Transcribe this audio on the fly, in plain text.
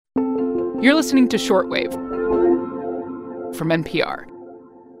You're listening to Shortwave from NPR.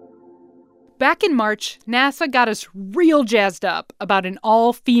 Back in March, NASA got us real jazzed up about an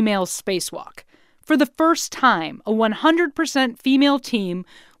all-female spacewalk. For the first time, a 100% female team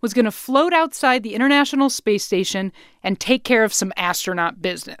was going to float outside the International Space Station and take care of some astronaut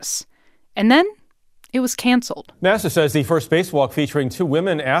business. And then it was canceled. NASA says the first spacewalk featuring 2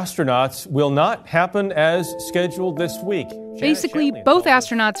 women astronauts will not happen as scheduled this week. Basically, both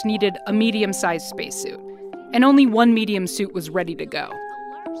astronauts needed a medium-sized spacesuit, and only one medium suit was ready to go.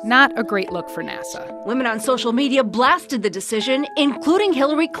 Not a great look for NASA. Women on social media blasted the decision, including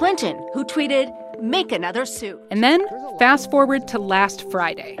Hillary Clinton, who tweeted, "Make another suit." And then, fast forward to last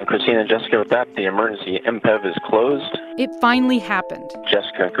Friday. Christina and Jessica, with that, the emergency MPEV is closed. It finally happened.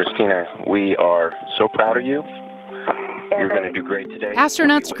 Jessica and Christina, we are so proud of you. You're going to do great today.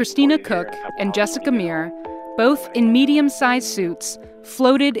 Astronauts Christina Koch and Jessica Meir, both in medium-sized suits,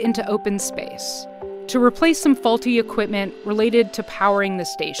 floated into open space to replace some faulty equipment related to powering the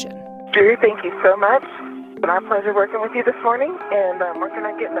station. Drew, thank you so much. It's been our pleasure working with you this morning, and I'm working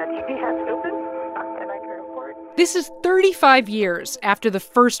on getting that EV hatch open, and I can report. This is 35 years after the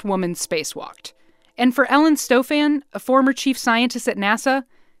first woman spacewalked. And for Ellen Stofan, a former chief scientist at NASA,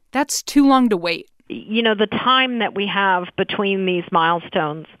 that's too long to wait. You know, the time that we have between these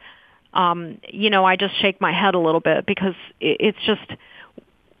milestones, I just shake my head a little bit because it's just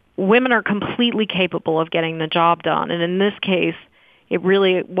women are completely capable of getting the job done. And in this case, it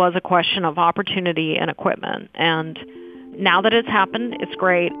really was a question of opportunity and equipment. And now that it's happened, it's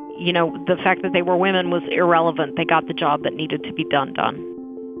great. You know, the fact that they were women was irrelevant. They got the job that needed to be done.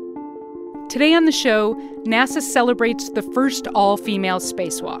 Today on the show, NASA celebrates the first all-female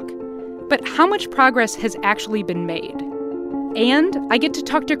spacewalk. But how much progress has actually been made? And I get to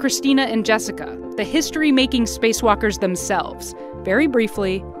talk to Christina and Jessica, the history-making spacewalkers themselves, very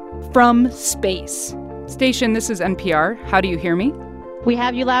briefly, from space. Station, this is NPR. How do you hear me? We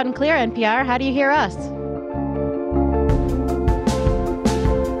have you loud and clear, NPR. How do you hear us?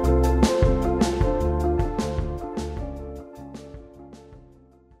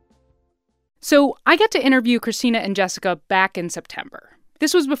 So I got to interview Christina and Jessica back in September.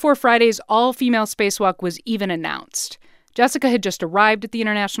 This was before Friday's all-female spacewalk was even announced. Jessica had just arrived at the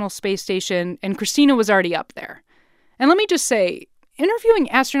International Space Station, and Christina was already up there. And let me just say, interviewing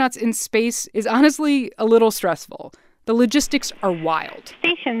astronauts in space is honestly a little stressful. The logistics are wild.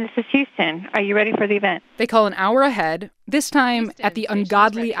 Station, this is Houston. Are you ready for the event? They call an hour ahead, this time at the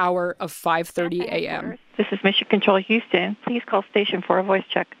ungodly hour of 5:30 a.m. This is Mission Control Houston. Please call station for a voice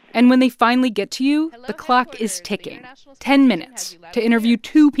check. And when they finally get to you, the clock is ticking. 10 minutes to interview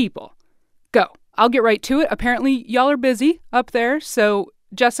 2 people. Go. I'll get right to it. Apparently, y'all are busy up there. So,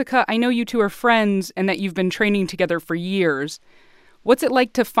 Jessica, I know you two are friends and that you've been training together for years. What's it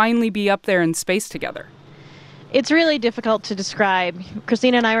like to finally be up there in space together? It's really difficult to describe.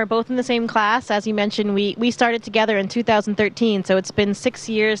 Christina and I were both in the same class. As you mentioned, we started together in 2013, so it's been 6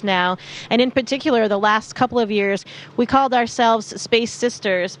 years now. And in particular, the last couple of years, we called ourselves Space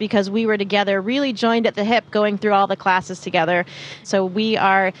Sisters because we were together, really joined at the hip, going through all the classes together. So we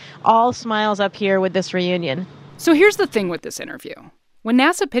are all smiles up here with this reunion. So here's the thing with this interview. When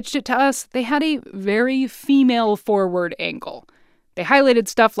NASA pitched it to us, they had a very female-forward angle. They highlighted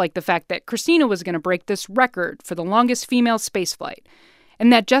stuff like the fact that Christina was going to break this record for the longest female spaceflight,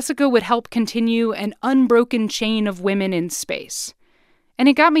 and that Jessica would help continue an unbroken chain of women in space. And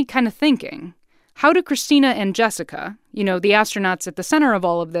it got me kind of thinking, how do Christina and Jessica, the astronauts at the center of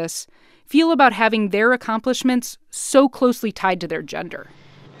all of this, feel about having their accomplishments so closely tied to their gender?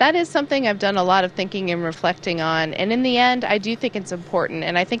 That is something I've done a lot of thinking and reflecting on. And in the end, I do think it's important.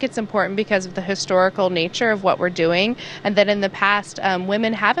 And I think it's important because of the historical nature of what we're doing. And that in the past,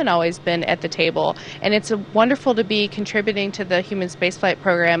 women haven't always been at the table. And it's wonderful to be contributing to the human spaceflight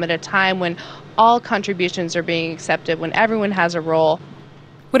program at a time when all contributions are being accepted, when everyone has a role.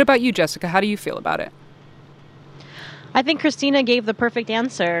 What about you, Jessica? How do you feel about it? I think Christina gave the perfect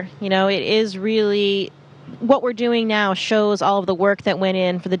answer. It is really... What we're doing now shows all of the work that went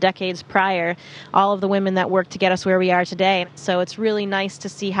in for the decades prior, all of the women that worked to get us where we are today. So it's really nice to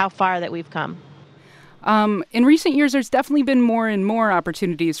see how far that we've come. In recent years, there's definitely been more and more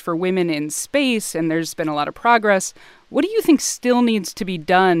opportunities for women in space, and there's been a lot of progress. What do you think still needs to be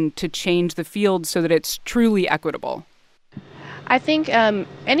done to change the field so that it's truly equitable? I think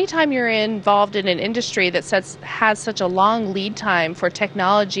anytime you're involved in an industry that has such a long lead time for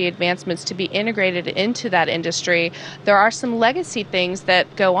technology advancements to be integrated into that industry, there are some legacy things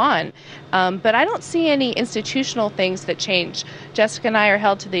that go on. But I don't see any institutional things that change. Jessica and I are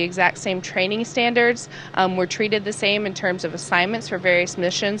held to the exact same training standards. We're treated the same in terms of assignments for various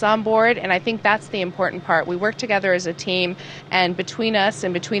missions on board, and I think that's the important part. We work together as a team, and between us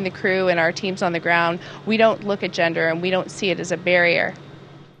and between the crew and our teams on the ground, we don't look at gender and we don't see it as a barrier.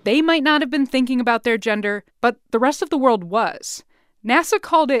 They might not have been thinking about their gender, but the rest of the world was. NASA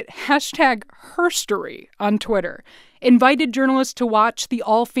called it #herstory on Twitter, invited journalists to watch the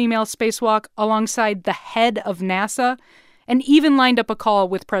all-female spacewalk alongside the head of NASA, and even lined up a call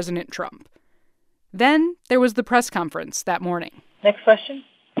with President Trump. Then there was the press conference that morning. Next question.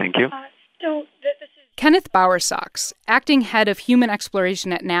 Thank you. Kenneth Bowersox, acting head of human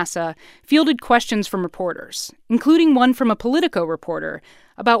exploration at NASA, fielded questions from reporters, including one from a Politico reporter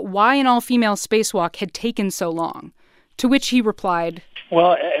about why an all-female spacewalk had taken so long, to which he replied,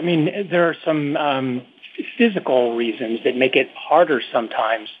 Well, I mean, there are some physical reasons that make it harder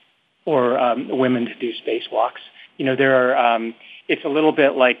sometimes for women to do spacewalks. You know, it's a little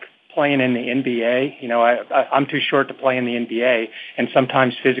bit like playing in the NBA. You know, I'm too short to play in the NBA, and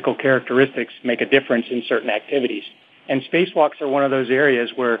sometimes physical characteristics make a difference in certain activities. And spacewalks are one of those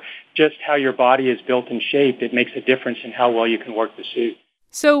areas where just how your body is built and shaped, it makes a difference in how well you can work the suit.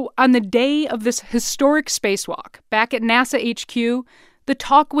 So on the day of this historic spacewalk, back at NASA HQ, the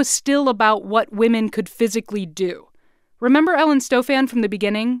talk was still about what women could physically do. Remember Ellen Stofan from the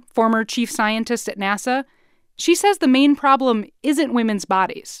beginning, former chief scientist at NASA? She says the main problem isn't women's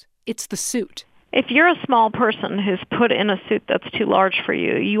bodies. It's the suit. If you're a small person who's put in a suit that's too large for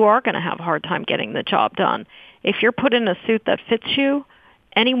you, you are going to have a hard time getting the job done. If you're put in a suit that fits you,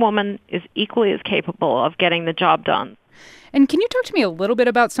 any woman is equally as capable of getting the job done. And can you talk to me a little bit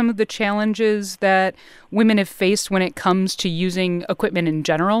about some of the challenges that women have faced when it comes to using equipment in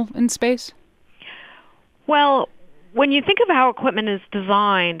general in space? Well, when you think of how equipment is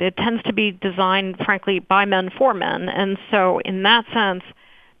designed, it tends to be designed, frankly, by men for men. And so in that sense,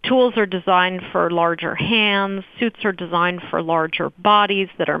 tools are designed for larger hands. Suits are designed for larger bodies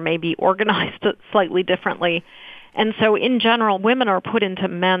that are maybe organized slightly differently. And so in general, women are put into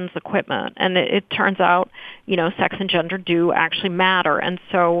men's equipment. And it turns out, you know, sex and gender do actually matter. And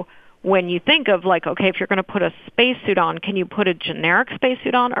so when you think of like, okay, if you're going to put a spacesuit on, can you put a generic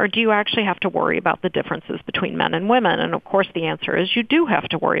spacesuit on, or do you actually have to worry about the differences between men and women? And of course, the answer is you do have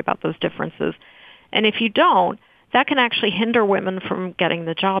to worry about those differences. And if you don't, that can actually hinder women from getting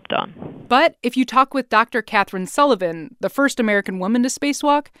the job done. But if you talk with Dr. Catherine Sullivan, the first American woman to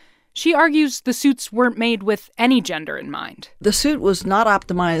spacewalk, she argues the suits weren't made with any gender in mind. The suit was not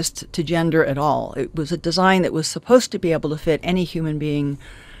optimized to gender at all. It was a design that was supposed to be able to fit any human being,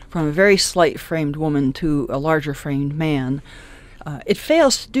 from a very slight-framed woman to a larger-framed man. It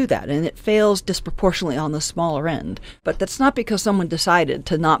fails to do that, and it fails disproportionately on the smaller end. But that's not because someone decided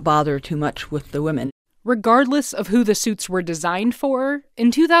to not bother too much with the women. Regardless of who the suits were designed for, in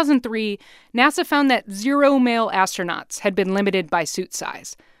 2003, NASA found that 0 male astronauts had been limited by suit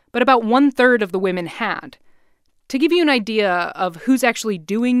size, but about 1/3 of the women had. To give you an idea of who's actually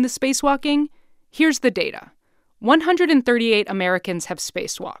doing the spacewalking, here's the data. 138 Americans have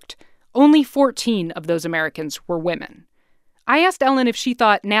spacewalked. Only 14 of those Americans were women. I asked Ellen if she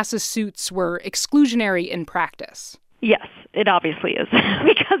thought NASA's suits were exclusionary in practice. Yes, it obviously is.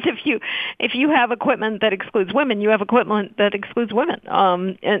 Because if you have equipment that excludes women, you have equipment that excludes women.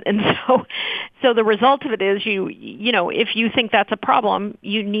 So the result of it is you know, if you think that's a problem,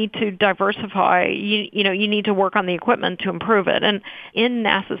 you need to diversify. You need to work on the equipment to improve it. And in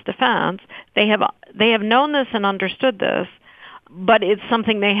NASA's defense, they have known this and understood this, but it's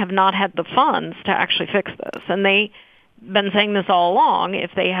something they have not had the funds to actually fix this. And they've been saying this all along.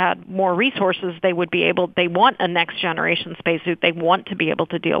 If they had more resources, they want a next generation spacesuit. They want to be able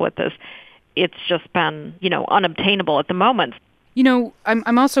to deal with this. It's just been, unobtainable at the moment.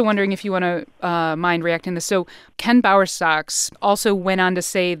 I'm also wondering if you want to mind reacting to this. So Ken Bowersox also went on to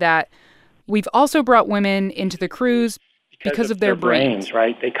say that we've also brought women into the crews because of their brains.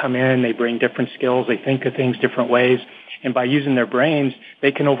 Right? They come in, they bring different skills, they think of things different ways. And by using their brains,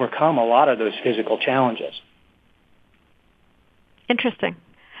 they can overcome a lot of those physical challenges. Interesting.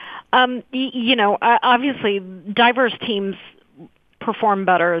 Obviously, diverse teams perform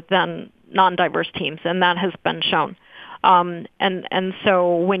better than non-diverse teams, and that has been shown. And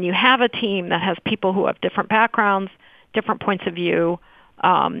so when you have a team that has people who have different backgrounds, different points of view,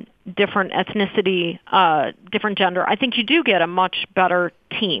 different ethnicity, different gender, I think you do get a much better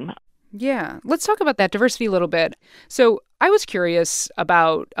team. Yeah. Let's talk about that diversity a little bit. So I was curious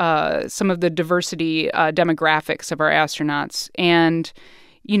about some of the diversity demographics of our astronauts. And,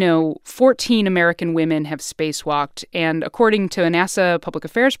 14 American women have spacewalked. And according to a NASA public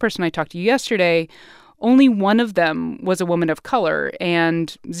affairs person I talked to yesterday, only one of them was a woman of color,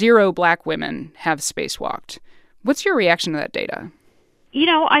 and 0 Black women have spacewalked. What's your reaction to that data?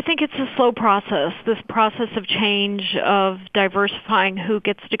 I think it's a slow process, this process of change, of diversifying who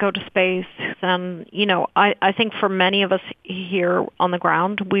gets to go to space. And, I think for many of us here on the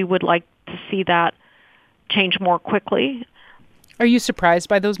ground, we would like to see that change more quickly. Are you surprised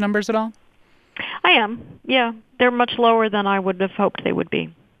by those numbers at all? I am, yeah. They're much lower than I would have hoped they would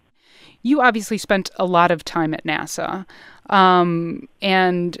be. You obviously spent a lot of time at NASA.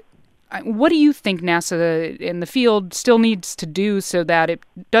 And what do you think NASA in the field still needs to do so that it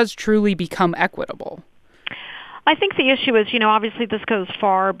does truly become equitable? I think the issue is, obviously this goes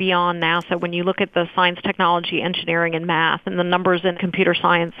far beyond NASA. When you look at the science, technology, engineering, and math, and the numbers in computer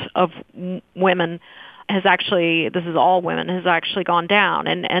science of women has actually, this is all women, has actually gone down.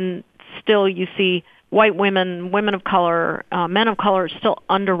 And still you see white women, women of color, men of color still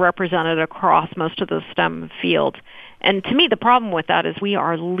underrepresented across most of the STEM field. And to me, the problem with that is we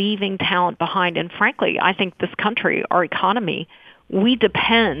are leaving talent behind. And frankly, I think this country, our economy, we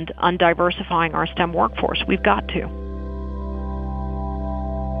depend on diversifying our STEM workforce. We've got to.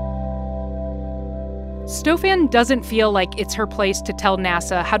 Stofan doesn't feel like it's her place to tell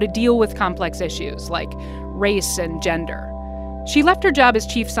NASA how to deal with complex issues like race and gender. She left her job as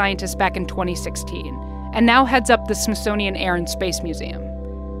chief scientist back in 2016 and now heads up the Smithsonian Air and Space Museum.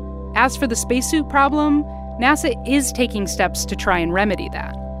 As for the spacesuit problem, NASA is taking steps to try and remedy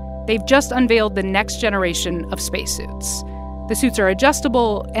that. They've just unveiled the next generation of spacesuits. The suits are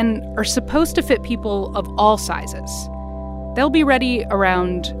adjustable and are supposed to fit people of all sizes. They'll be ready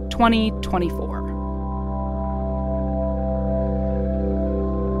around 2024.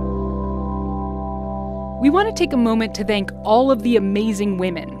 We want to take a moment to thank all of the amazing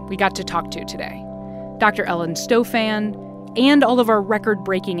women we got to talk to today. Dr. Ellen Stofan, and all of our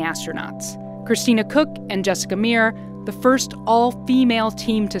record-breaking astronauts. Christina Koch and Jessica Meir, the first all-female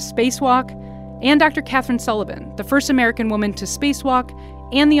team to spacewalk, and Dr. Catherine Sullivan, the first American woman to spacewalk,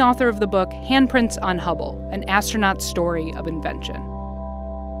 and the author of the book Handprints on Hubble, An Astronaut's Story of Invention.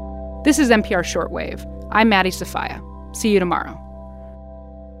 This is NPR Shortwave. I'm Maddie Sofia. See you tomorrow.